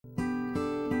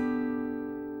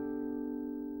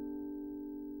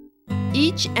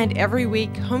Each and every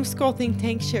week, Homeschool Think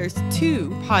Tank shares 2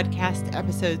 podcast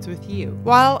episodes with you.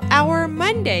 While our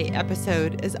Monday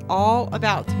episode is all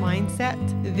about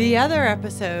mindset, the other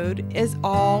episode is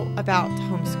all about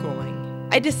homeschooling.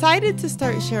 I decided to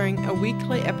start sharing a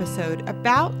weekly episode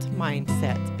about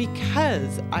mindset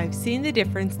because I've seen the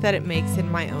difference that it makes in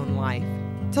my own life.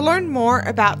 To learn more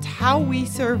about how we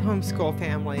serve homeschool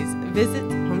families, visit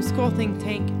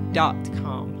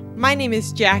homeschoolthinktank.com. My name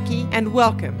is Jackie, and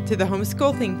welcome to the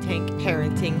Homeschool Think Tank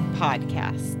Parenting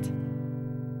Podcast.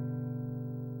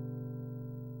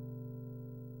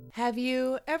 Have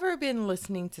you ever been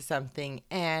listening to something,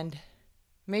 and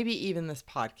maybe even this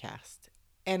podcast,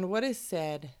 and what is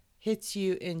said hits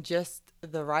you in just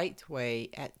the right way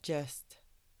at just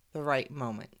the right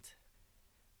moment?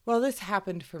 Well, this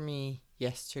happened for me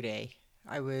yesterday.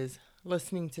 I was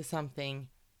listening to something,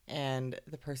 and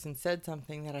the person said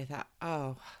something that I thought,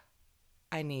 oh,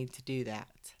 I need to do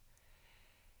that.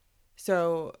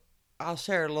 So I'll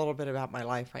share a little bit about my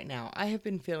life right now. I have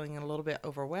been feeling a little bit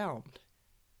overwhelmed.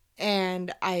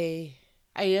 And I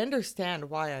understand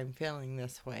why I'm feeling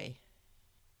this way.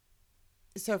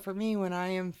 So for me, when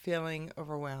I am feeling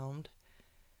overwhelmed,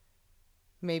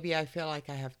 maybe I feel like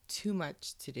I have too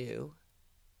much to do.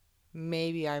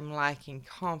 Maybe I'm lacking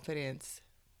confidence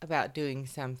about doing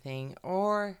something,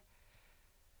 or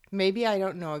maybe I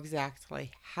don't know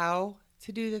exactly how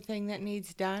to do the thing that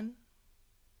needs done.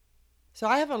 So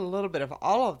I have a little bit of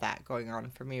all of that going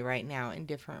on for me right now in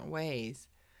different ways.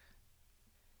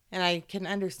 And I can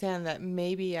understand that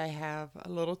maybe I have a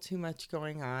little too much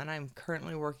going on. I'm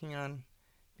currently working on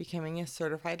becoming a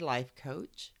certified life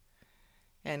coach.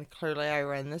 And clearly I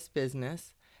run this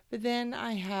business. But then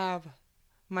I have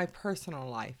my personal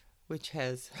life, which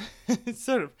has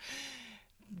sort of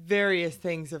various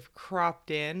things have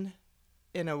cropped in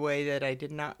a way that I did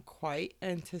not quite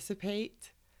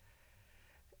anticipate.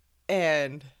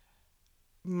 And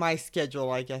my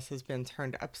schedule, I guess, has been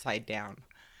turned upside down.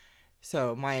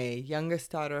 So my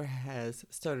youngest daughter has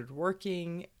started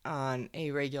working on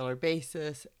a regular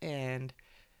basis, and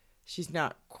she's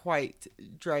not quite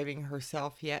driving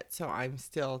herself yet, so I'm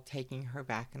still taking her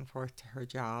back and forth to her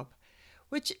job,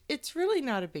 which it's really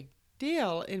not a big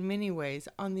deal in many ways.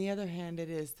 On the other hand, it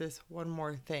is this one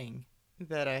more thing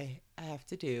that I have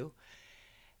to do.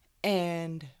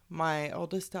 And my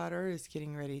oldest daughter is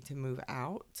getting ready to move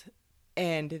out,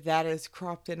 and that has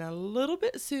cropped in a little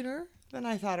bit sooner than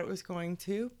I thought it was going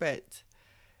to, but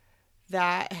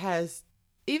that has,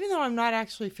 even though I'm not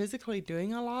actually physically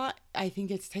doing a lot, I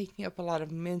think it's taking up a lot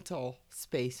of mental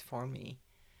space for me.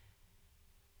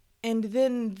 And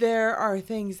then there are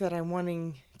things that I'm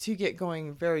wanting to get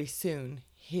going very soon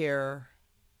here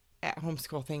at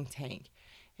Homeschool Think Tank.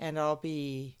 And I'll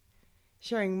be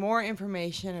sharing more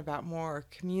information about more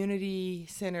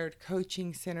community-centered,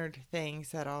 coaching-centered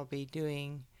things that I'll be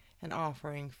doing and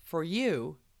offering for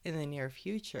you in the near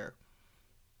future.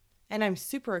 And I'm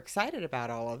super excited about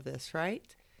all of this,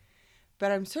 right?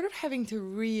 But I'm sort of having to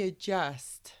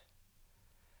readjust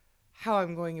how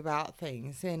I'm going about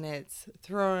things, and it's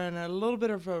throwing a little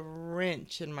bit of a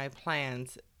wrench in my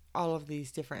plans, all of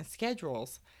these different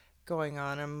schedules going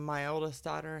on. And my oldest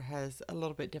daughter has a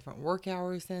little bit different work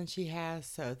hours than she has,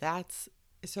 so that's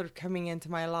sort of coming into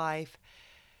my life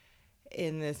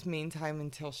in this meantime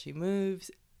until she moves.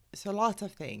 So lots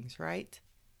of things, right?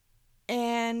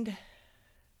 And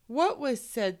what was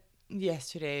said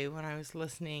yesterday when I was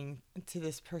listening to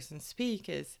this person speak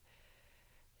is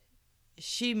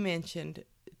she mentioned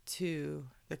to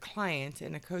the client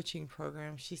in a coaching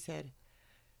program, she said,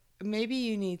 maybe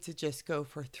you need to just go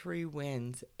for 3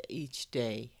 wins each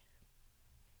day.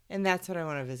 And that's what I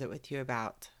want to visit with you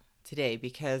about today,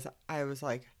 because I was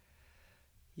like,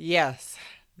 yes,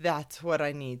 that's what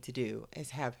I need to do, is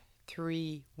have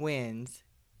 3 wins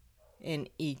in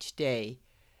each day,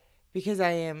 because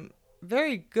I am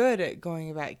very good at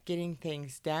going about getting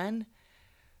things done.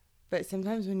 But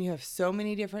sometimes when you have so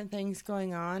many different things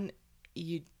going on,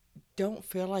 you don't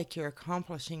feel like you're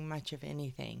accomplishing much of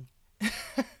anything.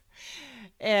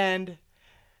 And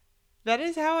that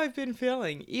is how I've been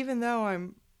feeling, even though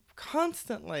I'm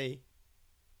constantly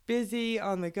busy,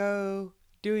 on the go,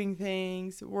 doing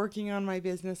things, working on my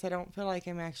business. I don't feel like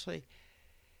I'm actually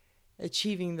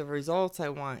achieving the results I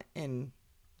want in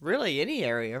really any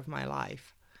area of my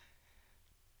life.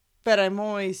 But I'm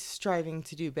always striving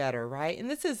to do better, right? And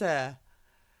this is a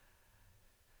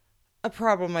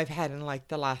problem I've had in like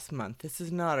the last month. This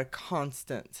is not a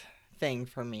constant thing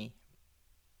for me,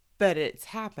 but it's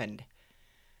happened.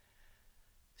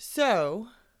 So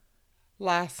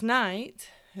last night,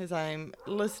 as I'm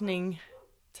listening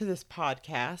to this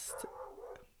podcast,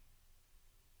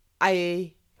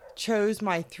 I chose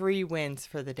my 3 wins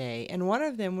for the day, and one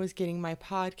of them was getting my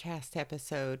podcast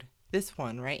episode, this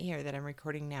one right here that I'm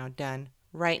recording now, done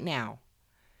right now.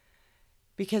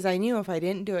 Because I knew if I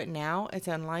didn't do it now, it's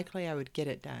unlikely I would get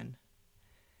it done.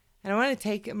 And I want to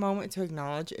take a moment to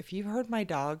acknowledge, if you've heard my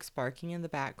dogs barking in the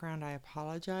background, I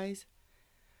apologize.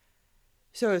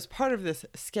 So as part of this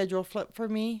schedule flip for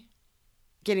me,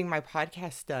 getting my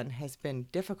podcast done has been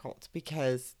difficult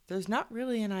because there's not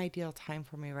really an ideal time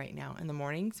for me right now. In the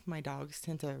mornings, my dogs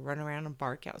tend to run around and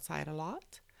bark outside a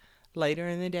lot. Later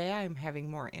in the day, I'm having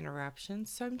more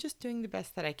interruptions, so I'm just doing the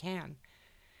best that I can.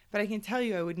 But I can tell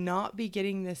you I would not be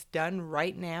getting this done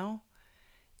right now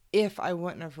if I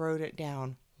wouldn't have wrote it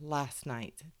down last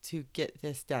night to get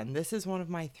this done. This is one of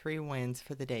my 3 wins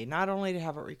for the day. Not only to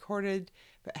have it recorded,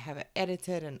 but have it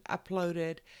edited and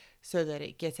uploaded so that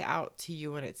it gets out to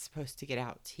you when it's supposed to get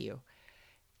out to you.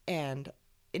 And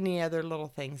any other little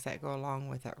things that go along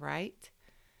with it, right?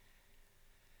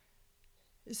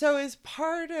 So as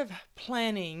part of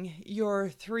planning your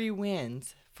 3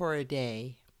 wins for a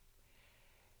day,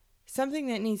 something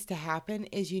that needs to happen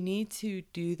is you need to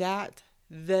do that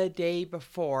the day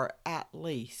before at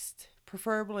least,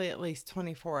 preferably at least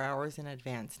 24 hours in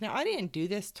advance. Now, I didn't do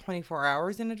this 24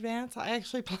 hours in advance. I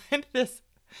actually planned this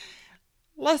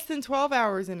less than 12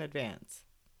 hours in advance.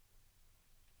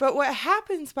 But what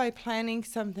happens by planning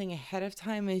something ahead of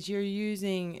time is you're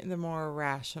using the more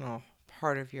rational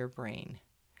part of your brain.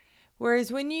 Whereas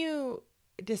when you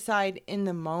decide in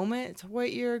the moment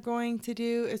what you're going to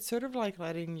do, it's sort of like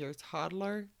letting your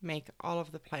toddler make all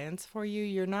of the plans for you.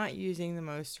 You're not using the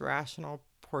most rational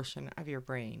portion of your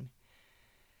brain.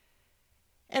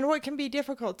 And what can be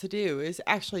difficult to do is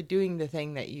actually doing the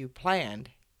thing that you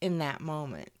planned in that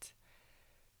moment.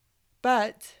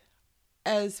 But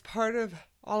as part of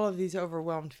all of these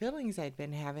overwhelmed feelings I'd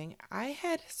been having, I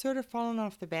had sort of fallen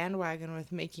off the bandwagon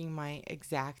with making my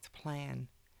exact plan.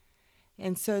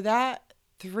 And so that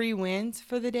 3 wins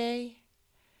for the day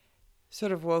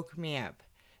sort of woke me up,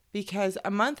 because a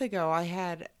month ago I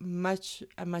had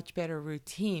a much better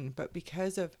routine, but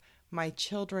because of my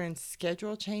children's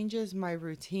schedule changes, my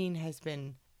routine has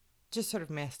been just sort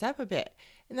of messed up a bit.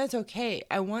 And that's okay.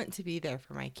 I want to be there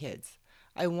for my kids.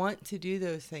 I want to do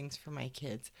those things for my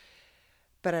kids.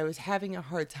 But I was having a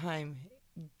hard time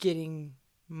getting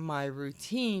my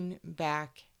routine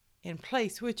back in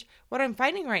place, which what I'm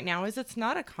finding right now is it's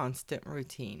not a constant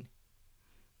routine.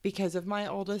 Because of my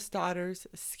oldest daughter's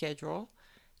schedule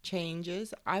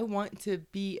changes, I want to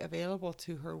be available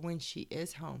to her when she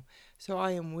is home. So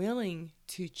I am willing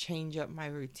to change up my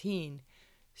routine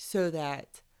so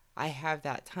that I have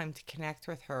that time to connect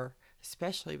with her,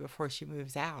 especially before she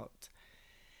moves out,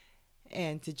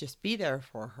 and to just be there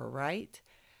for her, right?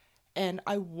 And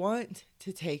I want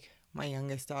to take my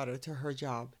youngest daughter to her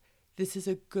job. This is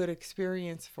a good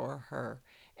experience for her.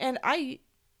 And I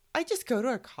just go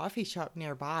to a coffee shop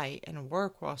nearby and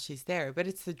work while she's there, but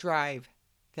it's the drive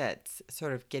that's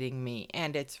sort of getting me.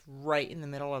 And it's right in the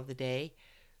middle of the day,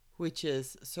 which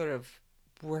is sort of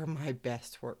where my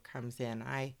best work comes in.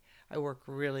 I work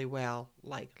really well,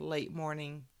 like late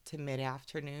morning to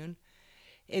mid-afternoon.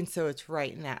 And so it's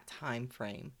right in that time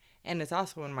frame. And it's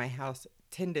also when my house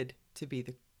tended to be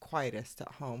the quietest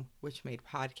at home, which made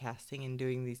podcasting and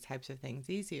doing these types of things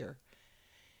easier.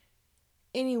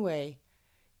 Anyway,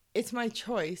 it's my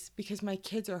choice because my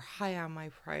kids are high on my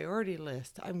priority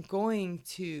list. I'm going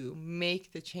to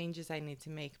make the changes I need to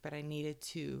make, but I needed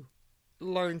to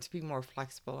learn to be more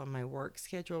flexible on my work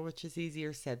schedule, which is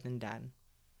easier said than done.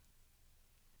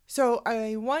 So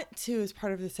I want to, as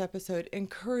part of this episode,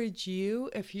 encourage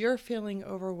you, if you're feeling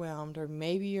overwhelmed or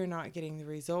maybe you're not getting the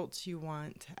results you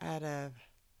want out of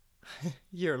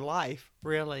your life,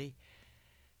 really,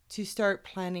 to start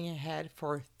planning ahead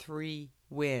for 3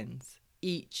 wins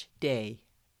each day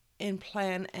and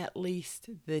plan at least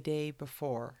the day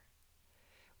before.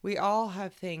 We all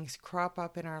have things crop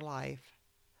up in our life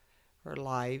or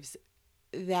lives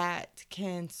that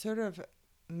can sort of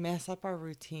mess up our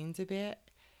routines a bit.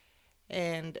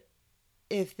 And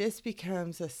if this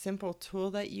becomes a simple tool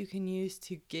that you can use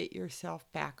to get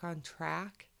yourself back on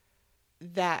track,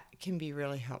 that can be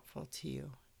really helpful to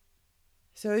you.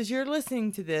 So as you're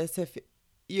listening to this, if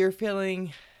you're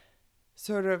feeling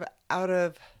sort of out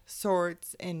of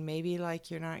sorts and maybe like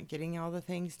you're not getting all the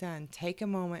things done, take a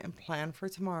moment and plan for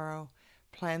tomorrow.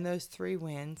 Plan those 3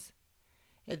 wins.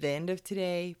 At the end of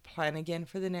today, plan again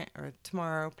for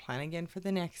tomorrow, plan again for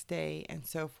the next day, and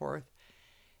so forth.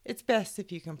 It's best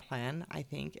if you can plan, I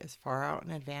think, as far out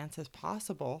in advance as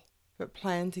possible, but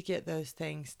plan to get those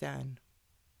things done.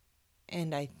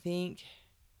 And I think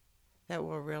that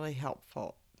will really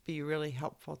be really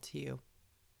helpful to you.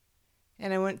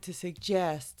 And I want to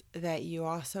suggest that you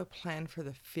also plan for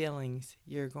the feelings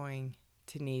you're going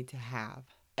to need to have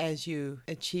as you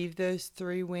achieve those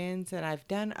 3 wins. And I've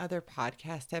done other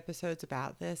podcast episodes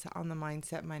about this on the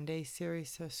Mindset Monday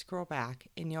series, so scroll back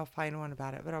and you'll find one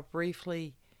about it. But I'll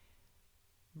briefly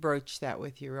broach that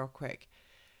with you real quick.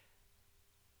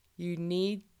 You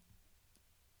need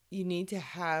to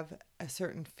have a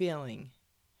certain feeling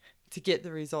to get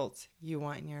the results you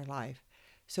want in your life.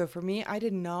 So for me, I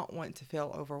did not want to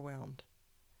feel overwhelmed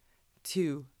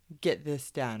to get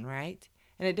this done, right?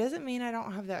 And it doesn't mean I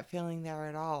don't have that feeling there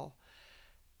at all.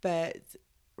 But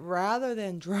rather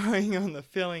than drawing on the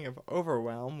feeling of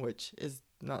overwhelm, which is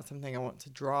not something I want to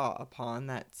draw upon,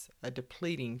 that's a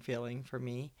depleting feeling for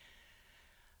me,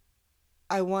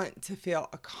 I want to feel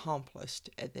accomplished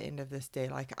at the end of this day,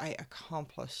 like I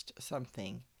accomplished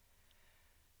something.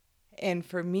 And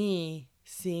for me,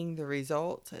 seeing the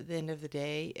results at the end of the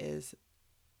day is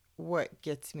what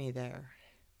gets me there.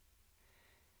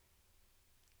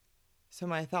 So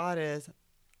my thought is,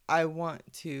 I want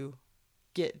to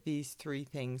get these 3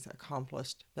 things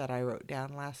accomplished that I wrote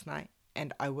down last night,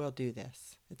 and I will do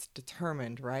this. It's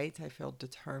determined, right? I feel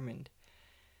determined.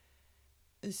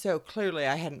 So clearly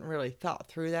I hadn't really thought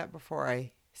through that before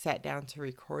I sat down to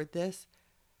record this,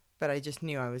 but I just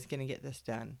knew I was going to get this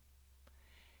done.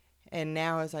 And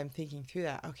now as I'm thinking through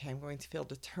that, okay, I'm going to feel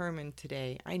determined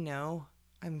today. I know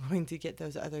I'm going to get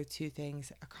those other 2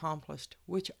 things accomplished,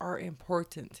 which are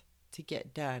important to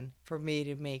get done for me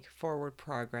to make forward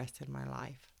progress in my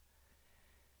life.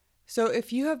 So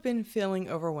if you have been feeling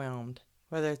overwhelmed,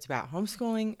 whether it's about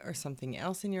homeschooling or something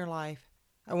else in your life,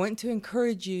 I want to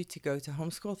encourage you to go to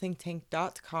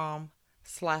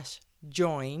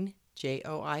homeschoolthinktank.com/join,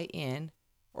 JOIN,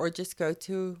 or just go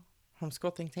to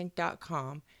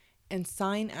homeschoolthinktank.com and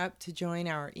sign up to join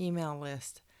our email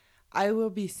list. I will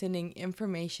be sending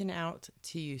information out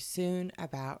to you soon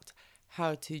about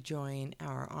how to join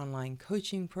our online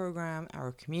coaching program,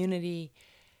 our community.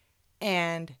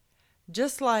 And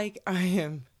just like I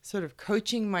am sort of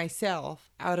coaching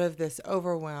myself out of this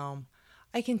overwhelm,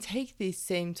 I can take these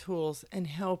same tools and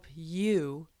help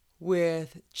you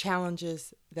with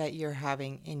challenges that you're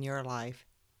having in your life.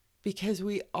 Because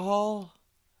we all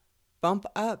bump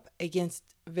up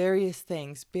against various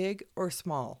things, big or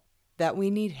small, that we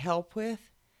need help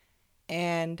with.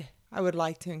 And I would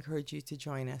like to encourage you to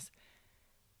join us.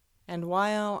 And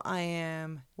while I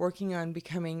am working on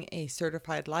becoming a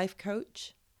certified life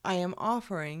coach, I am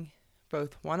offering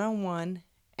both one-on-one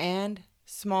and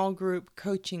small group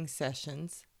coaching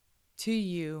sessions to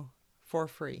you for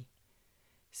free.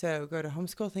 So go to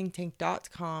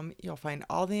homeschoolthinktank.com. You'll find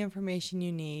all the information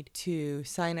you need to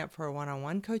sign up for a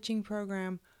one-on-one coaching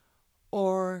program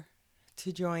or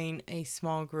to join a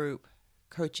small group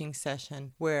coaching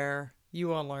session where you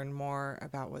will learn more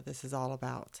about what this is all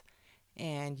about.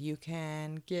 And you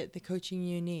can get the coaching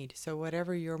you need. So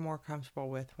whatever you're more comfortable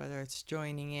with, whether it's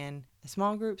joining in a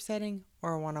small group setting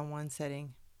or a one-on-one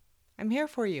setting, I'm here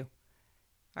for you.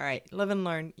 All right, live and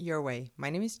learn your way. My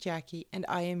name is Jackie, and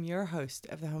I am your host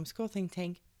of the Homeschool Think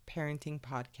Tank Parenting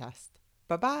Podcast.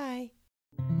 Bye-bye.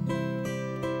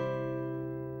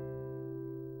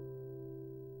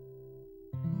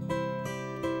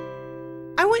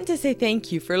 I want to say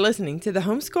thank you for listening to the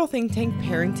Homeschool Think Tank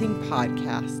Parenting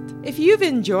Podcast. If you've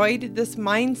enjoyed this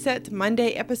Mindset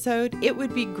Monday episode, it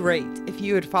would be great if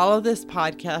you would follow this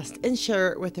podcast and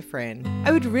share it with a friend.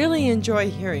 I would really enjoy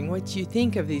hearing what you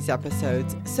think of these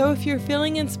episodes, so if you're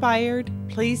feeling inspired,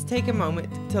 please take a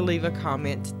moment to leave a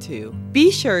comment too.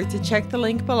 Be sure to check the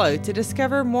link below to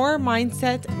discover more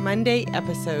Mindset Monday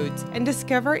episodes and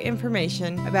discover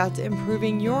information about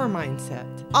improving your mindset.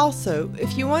 Also,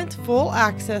 if you want full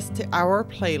access to our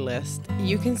playlist,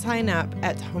 you can sign up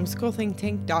at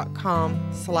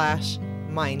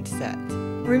homeschoolthinktank.com/mindset.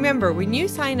 Remember, when you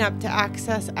sign up to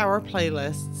access our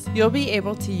playlists, you'll be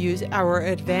able to use our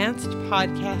advanced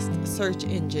podcast search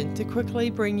engine to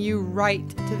quickly bring you right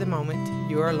to the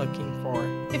moment you are looking for.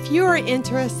 If you are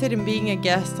interested in being a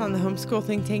guest on the Homeschool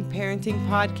Think Tank Parenting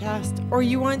Podcast, or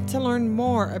you want to learn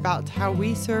more about how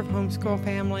we serve homeschool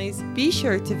families, be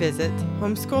sure to visit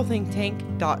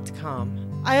homeschoolthinktank.com.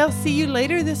 I'll see you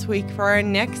later this week for our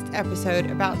next episode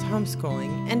about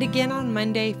homeschooling, and again on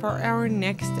Monday for our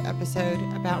next episode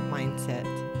about mindset.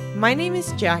 My name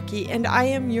is Jackie, and I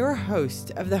am your host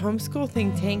of the Homeschool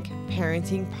Think Tank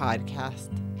Parenting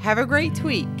Podcast. Have a great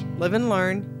week. Live and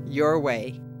learn your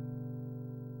way.